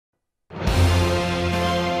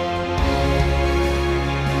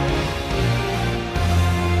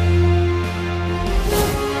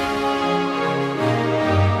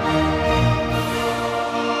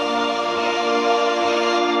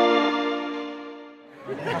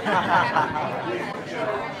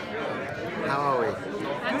How are we?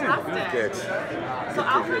 Fantastic. Good. So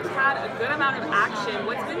Alfred's had a good amount of action.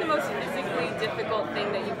 What's been the most physically difficult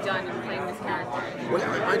thing that you've done in playing this character? Well,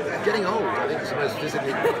 I'm getting old. I think it's the most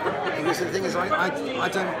physically. Because the thing is, I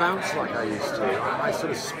don't bounce like I used to. I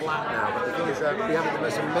sort of splat now. But the thing is, we have the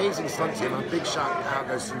most amazing stunt team. A big shout out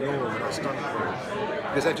goes to Norm and our stunt crew,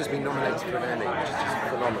 because they've just been nominated for an Emmy, which is just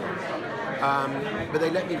phenomenal. But they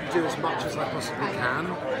let me do as much as I possibly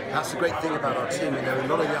can. That's the great thing about our team. You know, a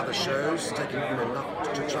lot of the other shows, taking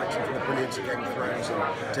detracting from the brilliance of Game of Thrones and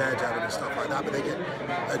Daredevil and stuff like that, but they get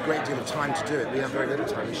a great deal of time to do it. We have very little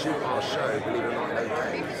time. We shoot our show, believe it or not, in 8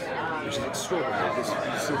 days, which is extraordinary because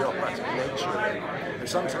you see the operatic nature of it. And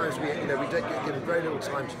sometimes we don't get given very little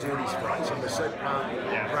time to do these fights, and we're so proud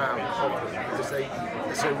of them because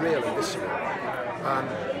they're so real and visceral.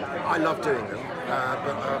 I love doing them,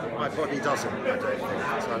 but my body doesn't, I don't think.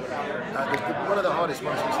 So, one of the hardest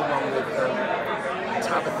ones was the one with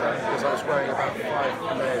Tabitha, because I was wearing about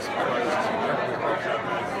 5 layers of clothes. It's incredibly hard.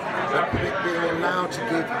 But being allowed to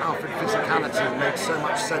give Alfred physicality makes so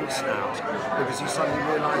much sense now, because you suddenly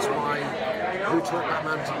realise who taught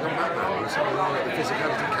Batman to become Batman. You suddenly know that the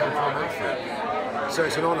physicality came from Alfred. So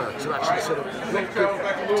it's an honour to actually sort of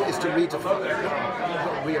redefine,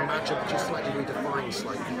 not reimagine, but just slightly redefine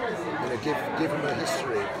slightly. You know, give him a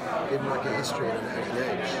history, give him like a history and an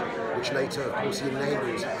edge, which later, of course, he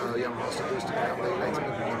enables young Master Bruce to become the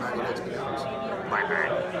man he later becomes.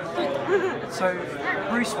 So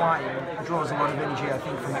Bruce Wayne draws a lot of energy, I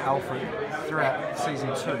think, from Alfred throughout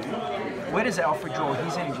season 2. Where does Alfred draw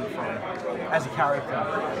his energy from as a character?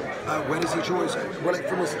 Where does he draw his? Well,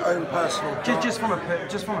 from his own personal. Just from a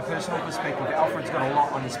personal perspective, Alfred's got a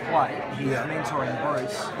lot on his plate. He's mentoring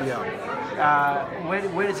Bruce. Yeah. Where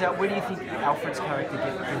do you think Alfred's character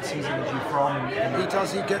gets his energy from? He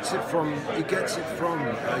does. He gets it from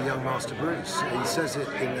young Master Bruce. He says it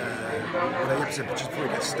in one of the episodes just before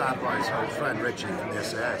he gets stabbed by his old friend Reggie from the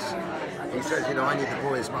SAS. He says, you know, I need the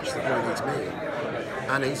boy as much as the boy needs me.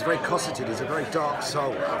 And he's very cosseted. He's a very dark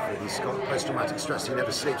soul, Alfred. He's got post-traumatic stress. He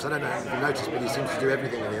never sleeps. I don't know if you noticed, but he seems to do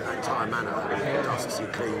everything in that entire manner. He dusts, he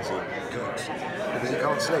cleans, he cooks. Because he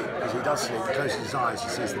can't sleep. Because he does sleep. He closes his eyes, he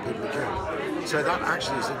sees the people he killed. So that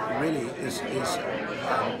actually is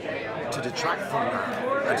to detract from that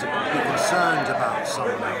and to be concerned about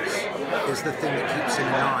someone else is the thing that keeps him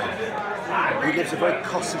in line. He lives a very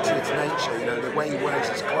cosseted nature, you know, the way he wears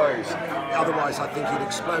his clothes. Otherwise, I think he'd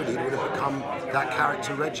explode. He would have become that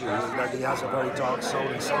character Reggie. He has a very dark soul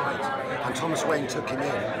inside. And Thomas Wayne took him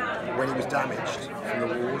in when he was damaged from the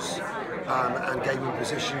wars and gave him a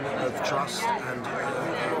position of trust and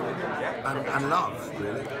love,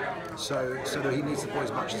 really. So that he needs the boy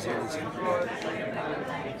as much as he needs him.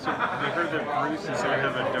 So I heard that Bruce is going to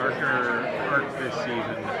have a darker arc this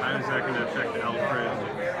season. How is that going to affect Alfred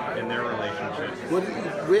and their relationship? Well,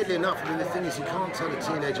 weirdly enough, I mean, the thing is, you can't tell a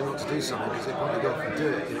teenager not to do something because they probably go off and do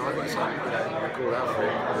it. You know, I got something, I call Alfred,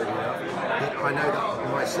 but I know that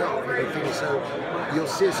myself. But the thing is, so you'll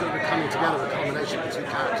see a sort of a coming together, a combination of the two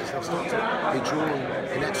characters. They'll start to be drawn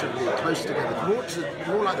inexorably close together,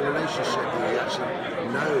 more like the relationship that you actually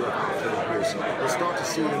know about Alfred and Bruce. You'll start to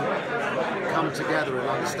see them come together and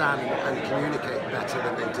understand and communicate better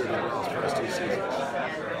than they did in the first 2 seasons.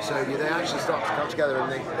 So they actually start to come together,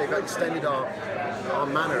 and they've extended our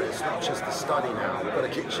manner. It's not just the study now. We've got a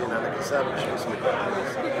kitchen and a conservatory, so we've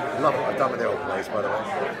got love what I've done with the old place, by the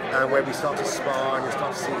way. Where we start to spar and you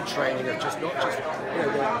start to see the training of not just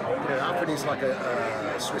Alfred is like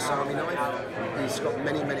a Swiss Army knife. He's got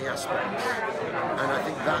many aspects, and I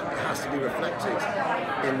think that has to be reflected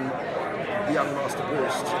in the young Master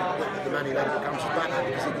Bruce, the man he later becomes Batman,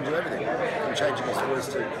 because he can do everything, from changing his voice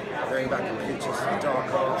to going back computers to the dark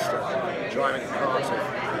arts to driving a car to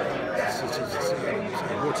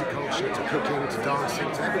horticulture to cooking to dancing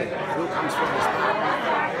to everything. It all comes from this man.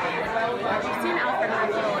 We've seen Alfred have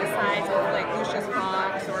little asides with like Lucius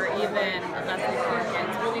Fox or even Leslie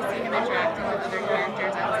Corkins. Will we see him interacting with other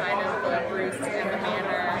characters outside of Bruce and the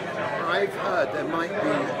Manor? I've heard there might be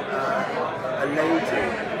a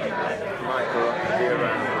lady might be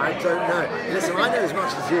around. I don't know. Listen, I know as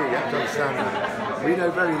much as you have to understand that. We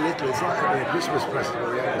know very little. It's like having a Christmas present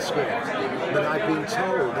where we have the script. But I've been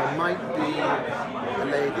told there might be a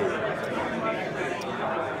lady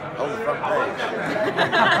on the front page.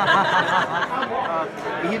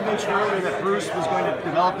 He had mentioned earlier that Bruce was going to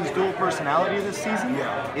develop his dual personality this season.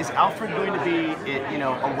 Yeah. Is Alfred going to be,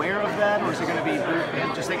 aware of that, or is it going to be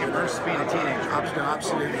just thinking Bruce being a teenager?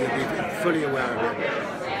 Absolutely, he'll be fully aware of it.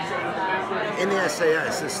 in the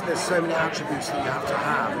SAS, there's so many attributes that you have to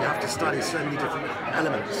have. You have to study so many different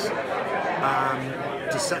elements.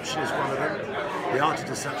 Deception is one of them. The art of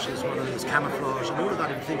deception is one of them. There's camouflage, and all of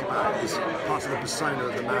that, if you think about it, is part of the persona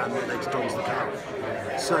of the man that later dons the cowl.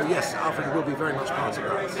 So yes, Alfred will be very much part of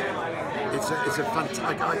that. It's a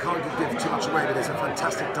I can't give too much away, but there's a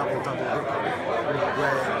fantastic double hook on it,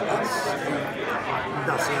 where that's the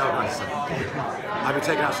I've been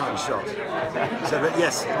taken outside and shot. So, but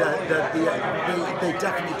yes, they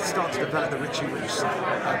definitely start to develop the Richie Rich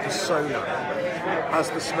persona as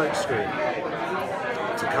the smoke screen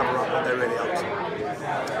to cover up what they're really up to,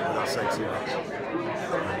 without saying too much.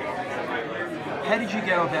 How did you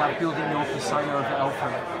go about building your persona of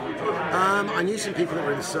Alfred? I knew some people that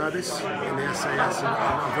were in the service in the SAS, and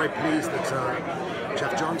I'm very pleased that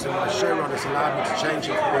Jeff Johnson, my showrunners, allowed me to change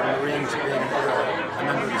it from being a Marine to being a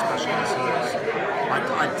member of the Special Air Service.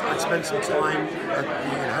 I'd spent some time at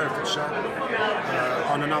the Herefordshire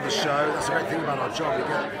on another show. That's the great thing about our job. We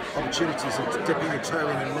get opportunities of dipping your toe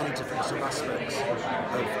in many different sort of aspects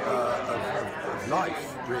of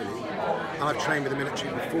life, really. And I've trained with the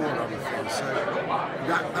military before and other things, so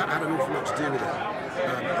that had an awful lot to do with it.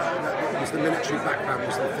 That was the military background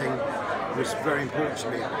was the thing was very important to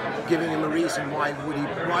me. Giving him a reason why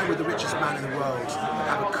would the richest man in the world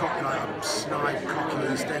have a snide,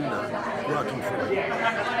 cocky East Ender working for him?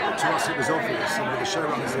 To us it was obvious, and with the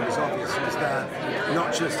showrunners it was obvious. He was there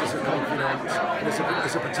not just as a confidant, but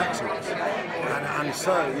as a protectorate. And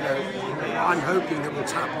so, I'm hoping that we'll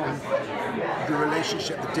tap on the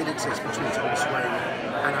relationship that did exist between Thomas Wayne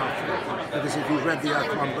and Alfred. Because if you've read the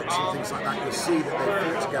Earth One books and things like that, you'll see that they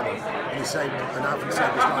fought together, and Alfred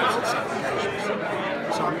saved his life on several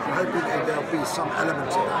occasions. So I'm hoping that there'll be some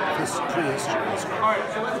element of that, his prehistory as well.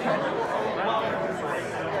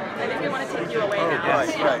 I think we want to take you away now. Right.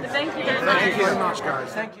 Thank you very much. Thank you very much,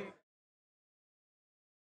 guys. Thank you.